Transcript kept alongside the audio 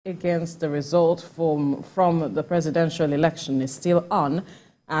against the result from the presidential election is still on,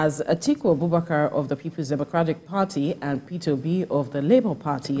 as Atiku Abubakar of the People's Democratic Party and Peter Obi of the Labour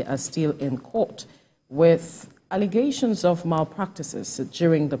Party are still in court with allegations of malpractices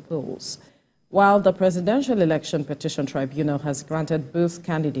during the polls. While the Presidential Election Petition Tribunal has granted both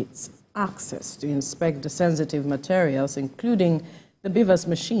candidates access to inspect the sensitive materials, including the BVAS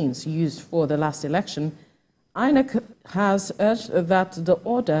machines used for the last election, INEC has urged that the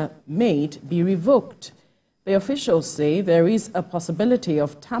order made be revoked. The officials say there is a possibility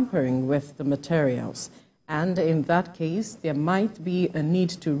of tampering with the materials, and in that case, there might be a need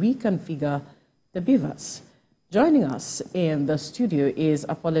to reconfigure the BVAS. Joining us in the studio is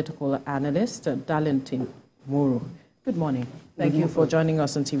a political analyst, Darlington, Umoru. Good morning. Thank you for joining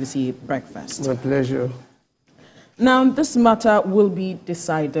us on TVC Breakfast. My pleasure. Now, this matter will be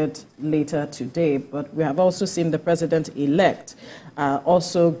decided later today, but we have also seen the president-elect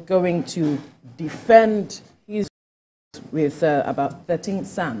also going to defend his with about 13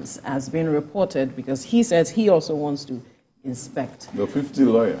 SANs, as been reported, because he says he also wants to inspect. The 50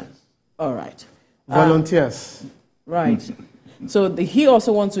 lawyers. All right. Volunteers. Right. So he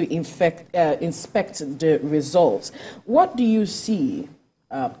also wants to inspect the results. What do you see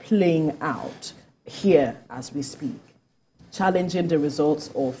playing out here as we speak, challenging the results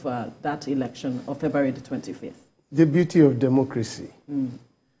of that election of February the 25th? The beauty of democracy.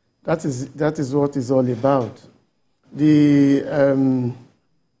 That is what it's all about. The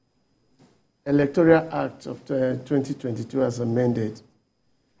Electoral Act of 2022 as amended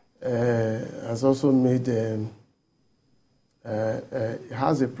has also made,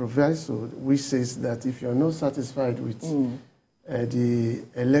 has a proviso which says that if you're not satisfied with the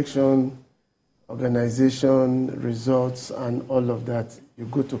election organization results and all of that, you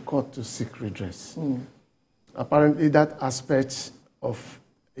go to court to seek redress. Apparently that aspect of,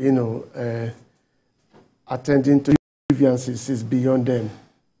 attending to grievances is beyond them.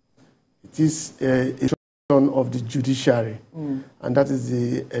 It is a of the judiciary, and that is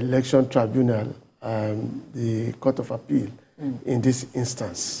the election tribunal, the Court of Appeal in this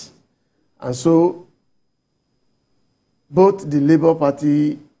instance. And so both the Labour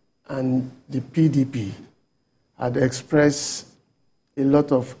Party and the PDP had expressed a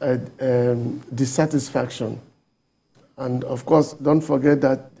lot of dissatisfaction. And of course, don't forget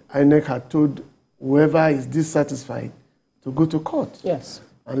that INEC had told whoever is dissatisfied to go to court. Yes.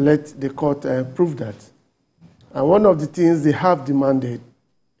 And let the court prove that. And one of the things they have demanded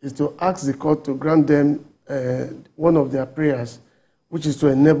is to ask the court to grant them one of their prayers, which is to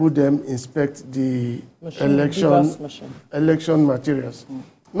enable them inspect the election materials.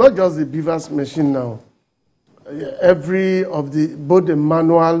 Not just the BVAS machine now. Both the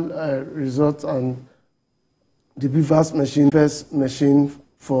manual results and the BVAS machine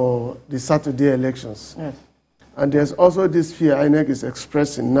for the Saturday elections. Yes. And there's also this fear INEC is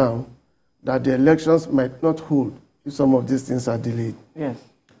expressing now that the elections might not hold if some of these things are delayed. Yes.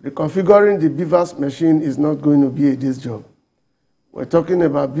 Reconfiguring the BVAS machine is not going to be a day's job. We're talking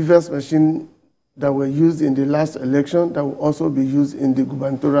about BVAS machine that were used in the last election that will also be used in the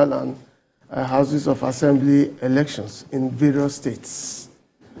gubernatorial and houses of assembly elections in various states.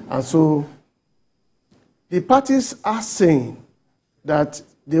 And so the parties are saying that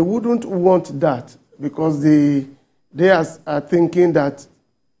they wouldn't want that because they are thinking that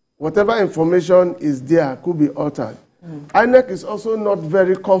whatever information is there could be altered. INEC is also not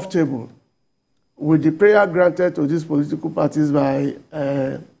very comfortable with the prayer granted to these political parties by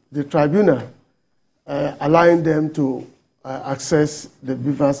the tribunal, allowing them to access the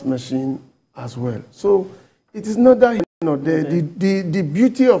BVAS machine as well. So it is not that, the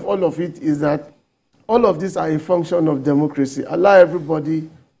beauty of all of it is that all of these are a function of democracy. Allow everybody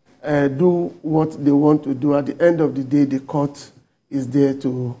do what they want to do. At the end of the day, the court is there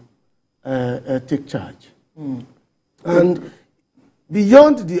to take charge. And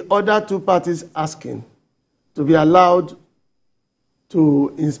beyond the other two parties asking to be allowed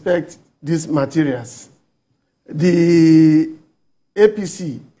to inspect these materials, the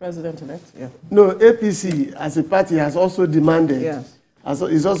APC, President-elect, yeah. No, APC as a party has also demanded, yes.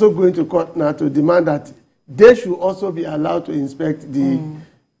 Is also going to court now to demand that they should also be allowed to inspect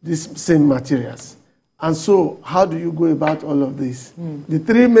these same materials. And so, how do you go about all of this? The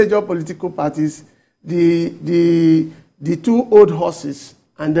three major political parties, the two old horses,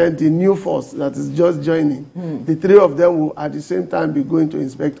 and then the new force that is just joining, the three of them will at the same time be going to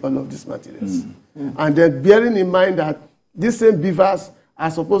inspect all of these materials. And then bearing in mind that these same BVAS are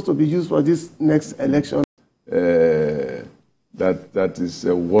supposed to be used for this next election. That is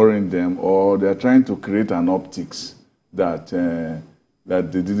worrying them, or they're trying to create an optics that that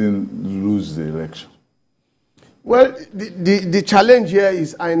they didn't lose the election? Well, the challenge here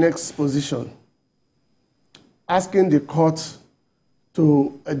is INEC's position, asking the court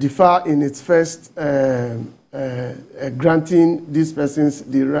to defer in its first granting these persons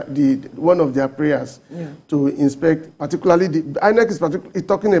one of their prayers to inspect, particularly the INEC is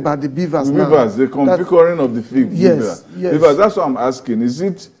talking about the BVAS now. BVAS, the configuring of the BVAS. Yes, yes. BVAS, that's what I'm asking. Is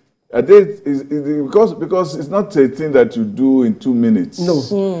it because it's not a thing that you do in 2 minutes?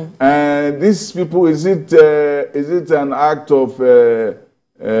 No. And these people, is it an act of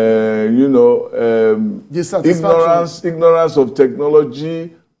ignorance of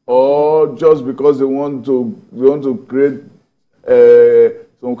technology, or just because they want to create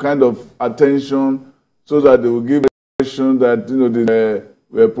some kind of attention so that they will give impression that they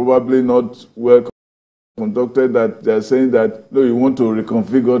were probably not well conducted, that they're saying that no, you want to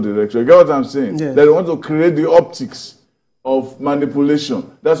reconfigure the election. You get what I'm saying? Yes. They want to create the optics of manipulation.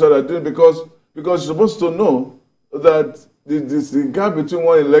 That's what they're doing, because you're supposed to know that the gap between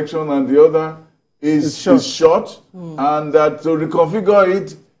one election and the other is short, and that to reconfigure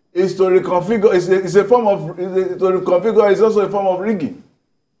it is to reconfigure. It's a form of to reconfigure. Is also a form of rigging.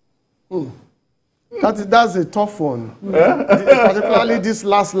 That's a tough one. Particularly this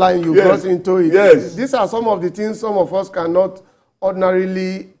last line you brought into it. Yes. These are some of the things some of us cannot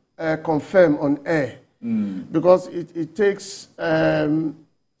ordinarily confirm on air, because it takes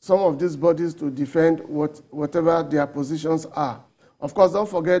some of these bodies to defend whatever their positions are. Of course, don't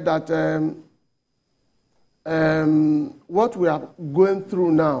forget that what we are going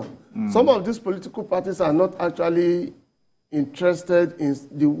through now, some of these political parties are not actually interested in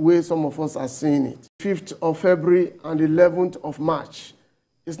the way some of us are seeing it. 5th of February and 11th of March.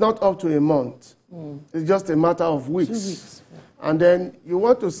 It's not up to a month. It's just a matter of weeks. 2 weeks. And then you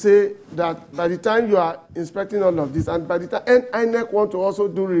want to say that by the time you are inspecting all of this, and by the time INEC want to also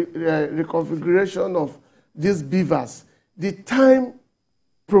do reconfiguration of these BVAS, the time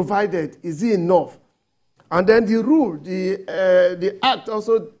provided, is it enough? And then the rule, the Act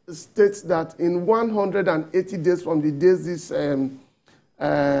also states that in 180 days from the days these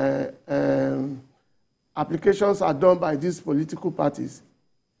applications are done by these political parties,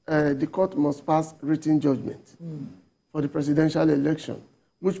 the court must pass written judgment for the presidential election,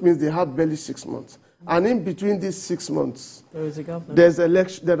 which means they have barely 6 months. And in between these 6 months,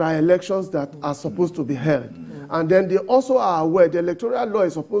 there are elections that are supposed to be held. And then they also are aware, the electoral law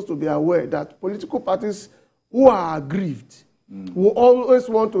is supposed to be aware that political parties who are aggrieved will always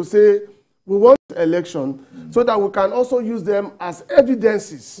want to say, we want election, so that we can also use them as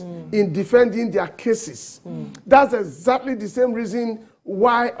evidences in defending their cases. That's exactly the same reason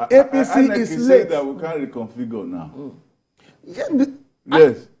why APC is late. That we can't reconfigure now.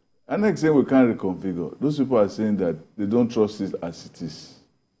 Yes. INEC saying we can't reconfigure. Those people are saying that they don't trust it as it is.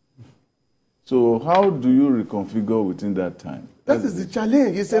 So how do you reconfigure within that time? That is the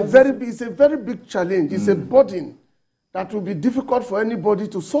challenge. It's a very big challenge. It's a burden that will be difficult for anybody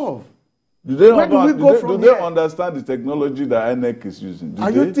to solve. Do they understand the technology that INEC is using?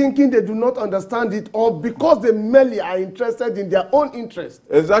 Are you thinking they do not understand it, or because they merely are interested in their own interest?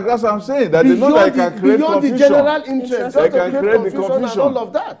 Exactly, that's what I'm saying. That they know that they can create beyond confusion. The general interest, they can create the confusion and all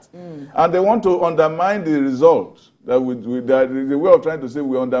of that. And they want to undermine the result. That the way of trying to say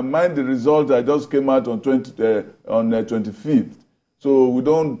we undermine the result that just came out on 25th. So we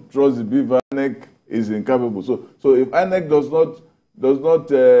don't trust the BVAS. INEC is incapable. So if INEC does not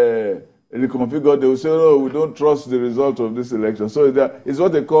reconfigure, they will say, no, we don't trust the result of this election. So it's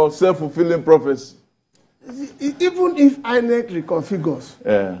what they call self-fulfilling prophecy. Even if INEC reconfigures,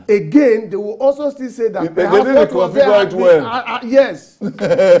 again, they will also still say that they didn't reconfigure it well. Yes.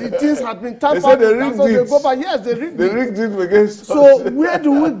 The things had been tampered. They said they rigged it. Yes, they rigged it. They rigged it against us. So where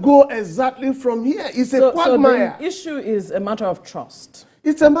do we go exactly from here? It's a quagmire. So the issue is a matter of trust.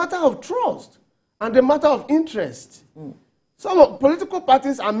 It's a matter of trust and a matter of interest. Some political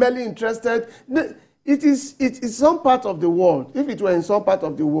parties are merely interested. It is some part of the world. If it were in some part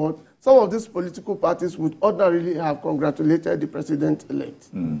of the world, some of these political parties would ordinarily have congratulated the president-elect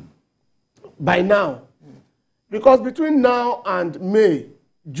by now. Because between now and May,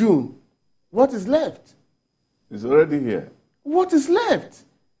 June, what is left? It's already here. What is left?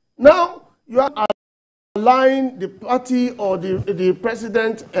 Now, you are allowing the party or the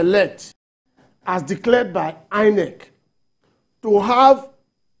president-elect, as declared by INEC, to have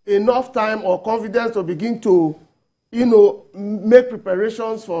enough time or confidence to begin to, make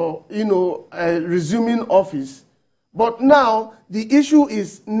preparations for, resuming office. But now, the issue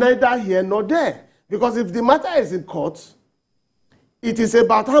is neither here nor there. Because if the matter is in court, It is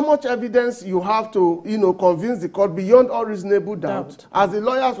about how much evidence you have to, convince the court beyond all reasonable doubt. As the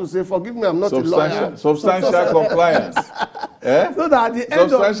lawyers will say, forgive me, I'm not a lawyer. Substantial compliance. Eh? So that at the end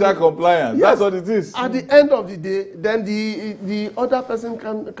substantial compliance. Yes, that's what it is. At the end of the day, then the other person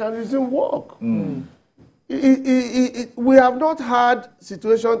can resume work. We have not had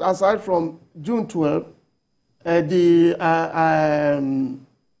situations aside from June 12, the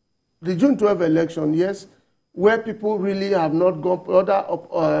June 12 election, yes, where people really have not gone, other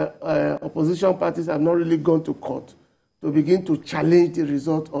opposition parties have not really gone to court to begin to challenge the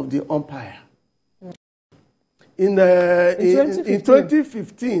result of the umpire. In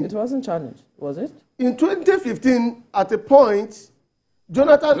 2015, it wasn't challenged, was it? In 2015, at a point,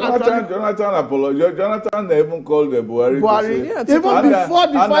 Jonathan apologized. Jonathan even called the Buhari. Yeah, even before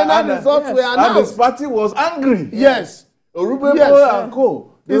the final results were announced. And his party was angry. Yes. Orubebo and co.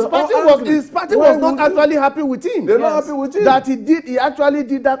 His party was not actually happy with him. They're not happy with him. That he actually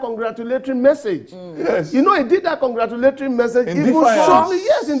did that congratulatory message. Yes. He did that congratulatory message in defiance. Shortly,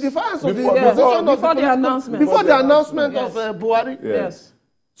 yes, in defiance of before the announcement. Before the announcement of Buhari. Yes.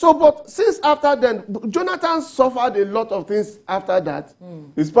 So, but since after then, Jonathan suffered a lot of things after that.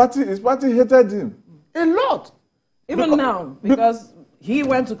 His party hated him. A lot. Even now, because he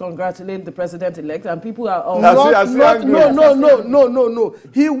went to congratulate the president-elect, and people are all... No.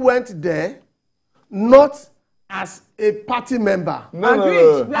 He went there not as a party member.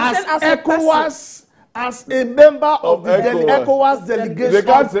 No. As ECOWAS, as a member of the ECOWAS delegation. They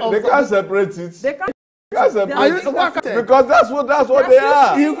can't separate it. They can't. Because that's what they are. That's what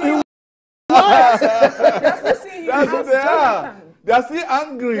they are. They are still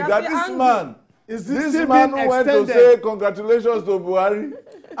angry that this man... This man who went to say congratulations to Buhari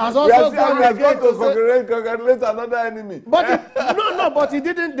has gone to congratulate another enemy. But but he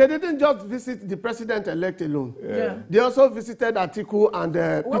didn't. They didn't just visit the president-elect alone. Yeah. They also visited Atiku and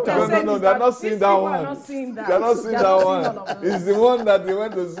Peter. No, they're not seeing that one. They're not seeing that one. It's the one that they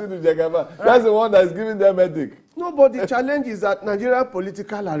went to see the Jagaba. That's the one that's giving them headache. No, but the challenge is that Nigerian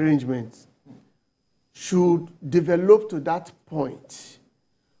political arrangements should develop to that point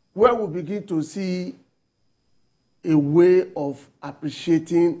where we begin to see a way of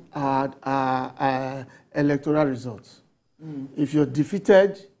appreciating our electoral results. If you're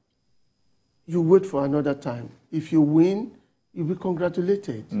defeated, you wait for another time. If you win, you'll be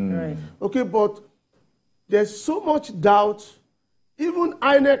congratulated. Right. Okay, but there's so much doubt. Even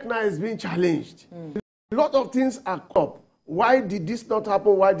INEC now is being challenged. A lot of things are up. Why did this not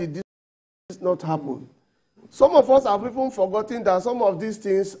happen? Why did this not happen? Some of us have even forgotten that some of these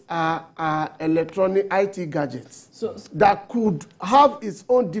things are electronic IT gadgets that could have its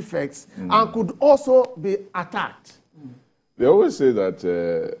own defects and could also be attacked. They always say that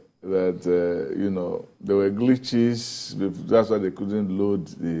there were glitches. That's why they couldn't load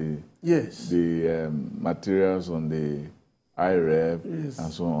the materials on the IREF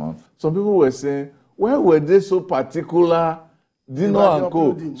and so on. Some people were saying, why were they so particular? Dino and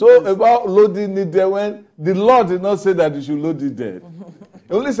Co. So about loading it there when the law did not say that you should load it there. It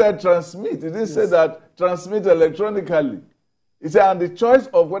only said transmit. It didn't say that transmit electronically. It said, and the choice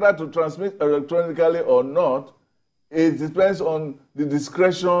of whether to transmit electronically or not, it depends on the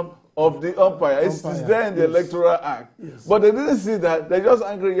discretion of the umpire. It's there in the Electoral Act. Yes. But they didn't see that. They're just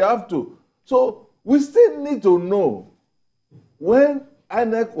angry. You have to. So we still need to know when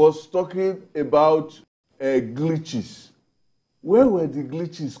INEC was talking about glitches. Where were the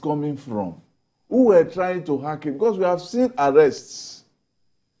glitches coming from? Who were trying to hack it? Because we have seen arrests.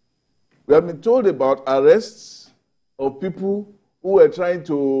 We have been told about arrests of people who were trying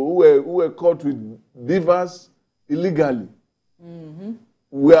to, who were caught with BVAS illegally.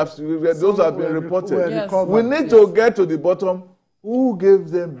 Those have been reported. We need to get to the bottom. Who gave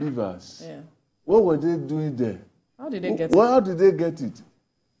them BVAS? Yeah. What were they doing there? How did they get it? How did they get it?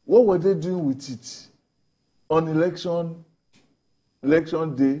 What were they doing with it? On election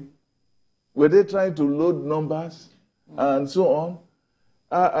day, were they trying to load numbers and so on?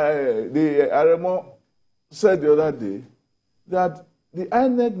 The Aremo said the other day that the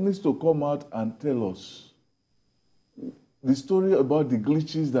INEC needs to come out and tell us the story about the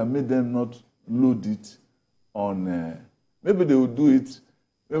glitches that made them not load it on. Maybe they will do it.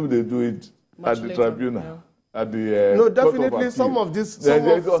 Maybe they do it much at the later, tribunal. Yeah. At the no, definitely some of these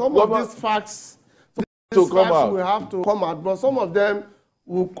facts. To come out. Will have to come out, but some of them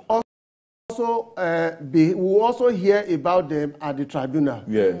will also hear about them at the tribunal.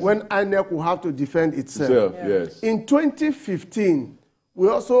 Yes. When INEC will have to defend itself. Yes. In 2015, we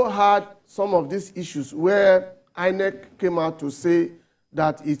also had some of these issues where INEC came out to say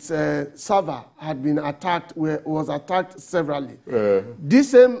that its server had been attacked, was attacked severally.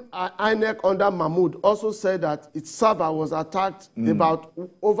 This same INEC under Mahmoud also said that its server was attacked about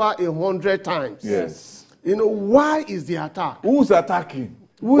over 100 times. Yes. You know, why is the attack? Who's attacking?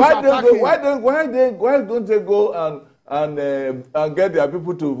 Why don't they go and get their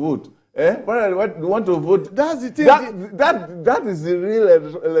people to vote? What you want to vote? That's the thing. That is the real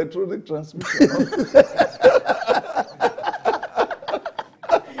electronic transmission.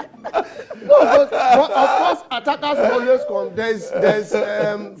 But of course, attackers always come.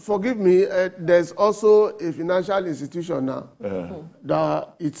 There's forgive me, there's also a financial institution now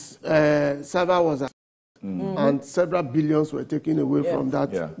that its server was and several billions were taken away from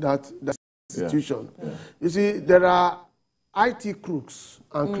that institution. You see, there are IT crooks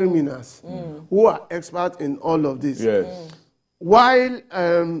and criminals who are experts in all of this. While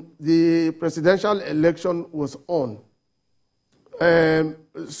the presidential election was on,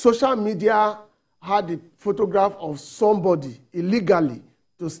 social media had a photograph of somebody illegally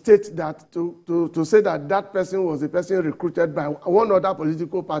to state that, to say that that person was the person recruited by one other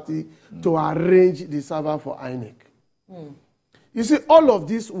political party to arrange the server for INEC. You see, all of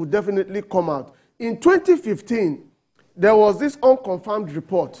this will definitely come out. In 2015, there was this unconfirmed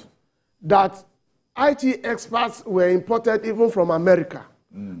report that IT experts were imported even from America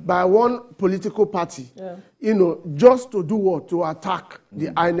by one political party, you know, just to do what? To attack the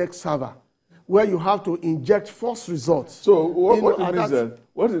INEC server, where you have to inject false results. So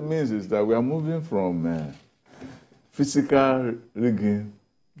what it means is that we are moving from physical rigging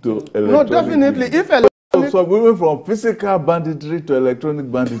to electronic. No, definitely. Rigging. So moving from physical banditry to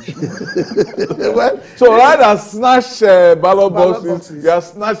electronic banditry. Well, so rather than snatch ballot boxes, you are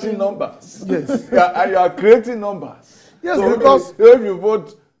snatching numbers. Yes. You are creating numbers. Yes, so because if you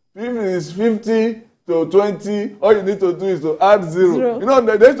vote, if it is 50 to 20, all you need to do is to add zero. You know,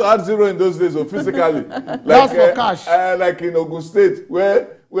 they used to add zero in those days, so physically. That's for cash. Like in Ogun State,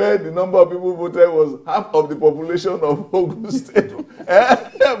 where the number of people voted was half of the population of Ogun State.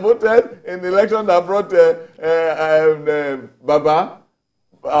 Voted in the election that brought Baba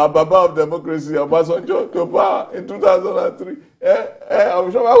of democracy, Obasanjo, to power in 2003.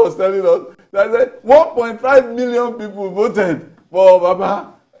 I'm sure I was telling us that 1.5 million people voted for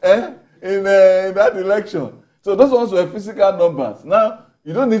Baba in that election. So those ones were physical numbers. Now,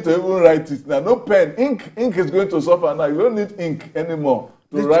 you don't need to even write it. Now, no pen. Ink is going to suffer now. You don't need ink anymore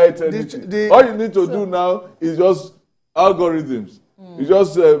to write anything. All you need to do now is just algorithms. You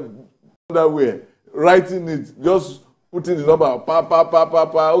just that way, writing it, just putting the number,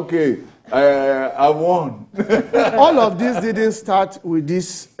 okay, I won. All of this didn't start with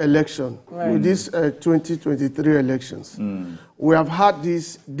this election, with this 2023 elections. We have had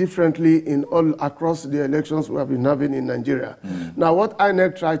this differently in all across the elections we have been having in Nigeria. Now, what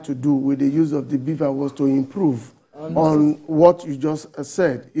INEC tried to do with the use of the BVAS was to improve on what you just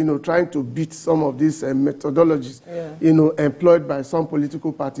said, you know, trying to beat some of these methodologies, you know, employed by some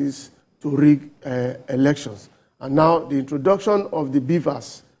political parties to rig elections. And now the introduction of the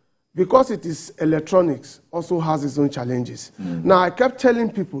BVAS, because it is electronics, also has its own challenges. Now, I kept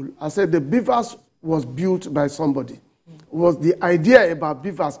telling people, I said the BVAS was built by somebody. Was the idea about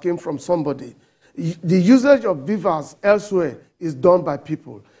BVAS came from somebody. The usage of BVAS elsewhere is done by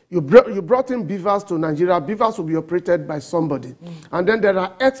people. You brought in BVAS to Nigeria, BVAS will be operated by somebody. And then there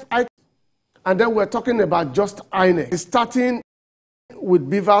are and then we're talking about just INEC. Starting with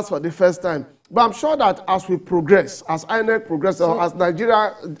BVAS for the first time. But I'm sure that as we progress, as INEC progresses, or as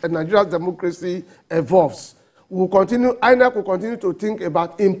Nigeria's democracy evolves, INEC will continue to think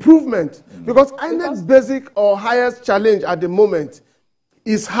about improvement. Because INEC's basic or highest challenge at the moment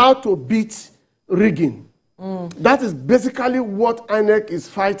is how to beat rigging. That is basically what INEC is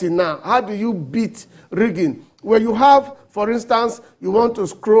fighting now. How do you beat rigging? Where you have, for instance, you want to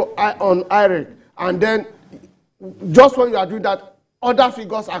scroll on IREC, and then just when you are doing that, other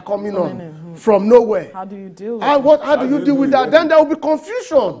figures are coming on from nowhere. How do you deal with that? How do you deal with that? Then there will be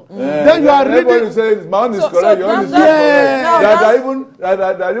confusion. Then you are reading. Says, my own is correct, your own is correct.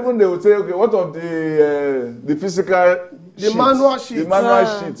 That even they would say, okay, what of the physical sheets, manual sheets. The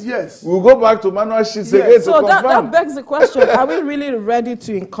manual sheets. Yes. We'll go back to manual sheets again to confirm. So that begs the question, are we really ready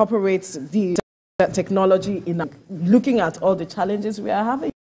to incorporate the technology in looking at all the challenges we are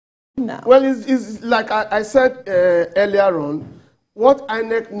having now? Well, it's like I said earlier on, what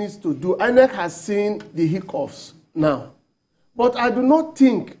INEC needs to do, INEC has seen the hiccups now. But I do not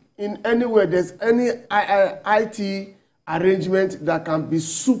think in any way there's any IT arrangement that can be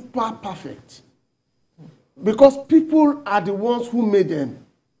super perfect. Because people are the ones who made them.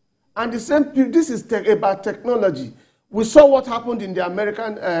 And the same people, this is about technology. We saw what happened in the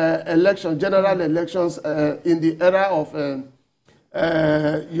American general elections in the era of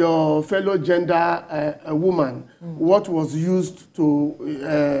your fellow gender woman. What was used to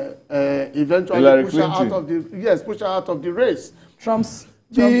eventually push her out of the race.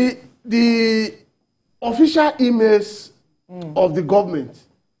 The official emails of the government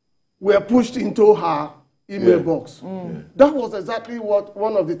were pushed into her email box. That was exactly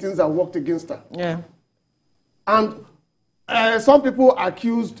one of the things that worked against her. Yeah. And some people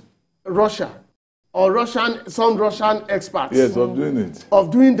accused Russia or some Russian experts of doing it.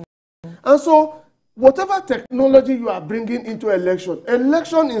 Of doing that. And so, whatever technology you are bringing into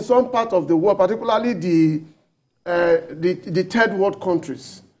election in some part of the world, particularly the third world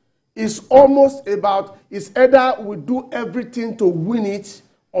countries, is almost about, it's either we do everything to win it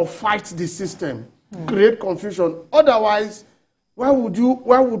or fight the system, create confusion. Otherwise, why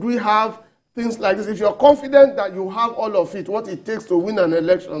would we have things like this? If you're confident that you have all of it, what it takes to win an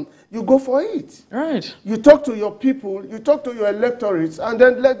election, you go for it. Right. You talk to your people, you talk to your electorates, and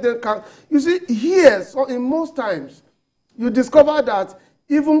then let them count. You see, here, so in most times, you discover that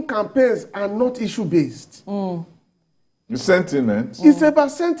even campaigns are not issue-based. It's sentiment. It's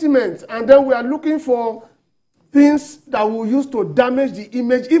about sentiment, and then we are looking for things that will use to damage the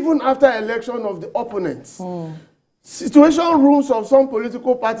image, even after election of the opponents. Situation rooms of some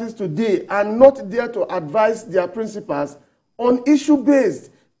political parties today are not there to advise their principals on issue-based.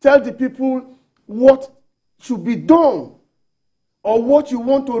 Tell the people what should be done or what you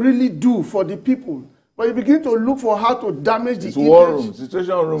want to really do for the people. But you begin to look for how to damage the image. War room.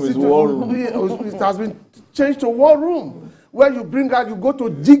 Situation room is war room. It has been changed to war room, where you bring out, you go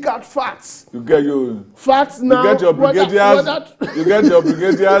to dig out facts. You get your facts now. You get your brigadiers. You get your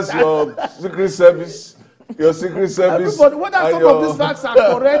brigadiers, your secret service. Your secret service. Everybody, whether some of these facts are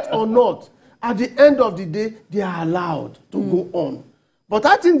correct or not, at the end of the day, they are allowed to go on. But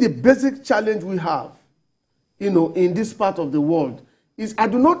I think the basic challenge we have, in this part of the world, is I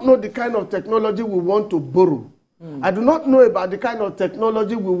do not know the kind of technology we want to borrow. I do not know about the kind of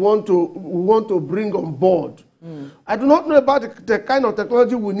technology we want to bring on board. I do not know about the kind of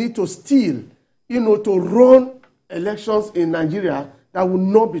technology we need to steal, to run elections in Nigeria that will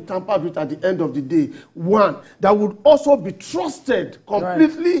not be tampered with at the end of the day. One, that would also be trusted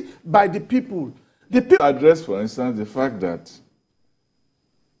completely by the people. The people address, for instance, the fact that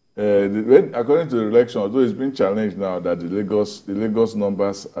according to the election, although it's been challenged now that the Lagos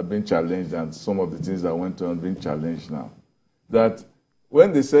numbers have been challenged and some of the things that went on have been challenged now, that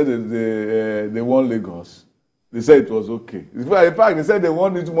when they said that they won Lagos, they said it was okay. In fact, they said they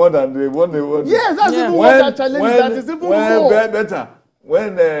won it more than they won. Yes, that's even what challenge. That is even more better.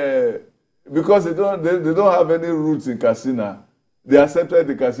 Because they don't have any roots in Katsina, they accepted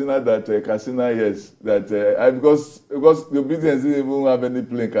the Katsina that Katsina, yes, that because the obedience didn't even have any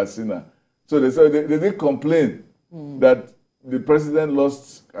play in Katsina, so they said they didn't complain that the president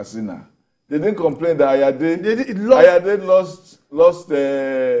lost Katsina. They didn't complain that Ayade lost.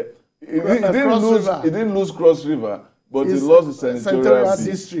 He didn't lose Cross River, but he lost the senatorial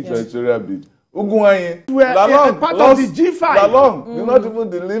district. Senatorial bit. Uguanyi, part of the G5. Lalong did not even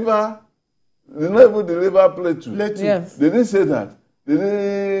deliver Plateau. Yes. They didn't say that. They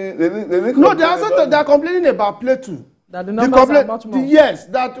didn't. No, they are complaining about Plateau. That the numbers are much more. Yes,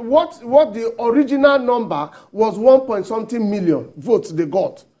 that what the original number was 1.something million votes they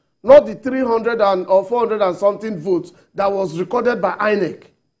got, not the 300 or 400 and something votes that was recorded by INEC.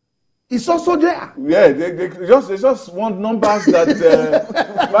 It's also there. Yeah, they just want numbers that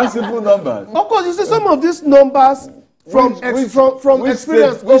fanciful numbers. Of course, you see some of these numbers from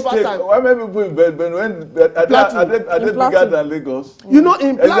experience over time. Why many people in are they bigger than Lagos? In Plateau,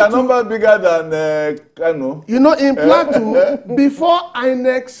 is their number bigger than Kano? In Plateau, before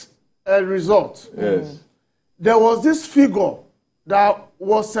INEC's result, there was this figure that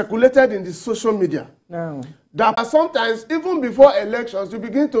was circulated in the social media. No. That sometimes, even before elections, you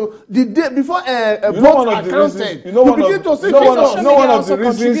begin to, the day before a vote are counted, you begin to see figures. You know one of the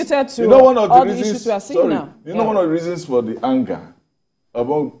reasons, all the issues we are seeing now. One of the reasons for the anger,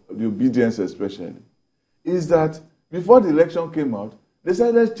 among the obedience especially, is that before the election came out, they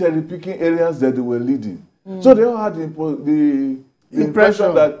started cherry-picking areas that they were leading. So they all had the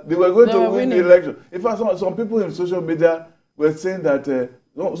impression that they were going to win the election. In fact, some people in social media were saying that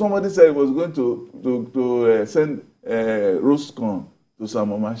somebody said he was going to send roast corn to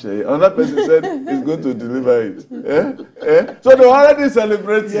Samomasheye. Another person said he's going to deliver it. So they were already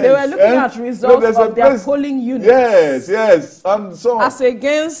celebrating. They were looking at results of their polling units. Yes. And so as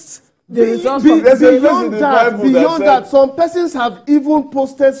against The results from beyond that, some persons have even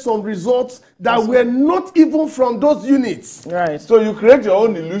posted some results that were not even from those units. Right. So you create your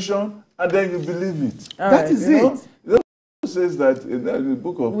own illusion and then you believe it. That is it. It says that in the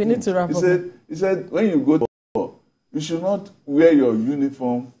book of we need to wrap up. He said when you go to war, you should not wear your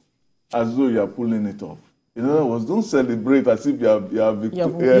uniform as though you are pulling it off. In other words, don't celebrate as if you have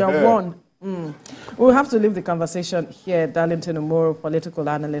won. We'll have to leave the conversation here. Darlington Umoru, political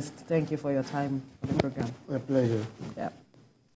analyst, thank you for your time for the program. My pleasure. Yeah.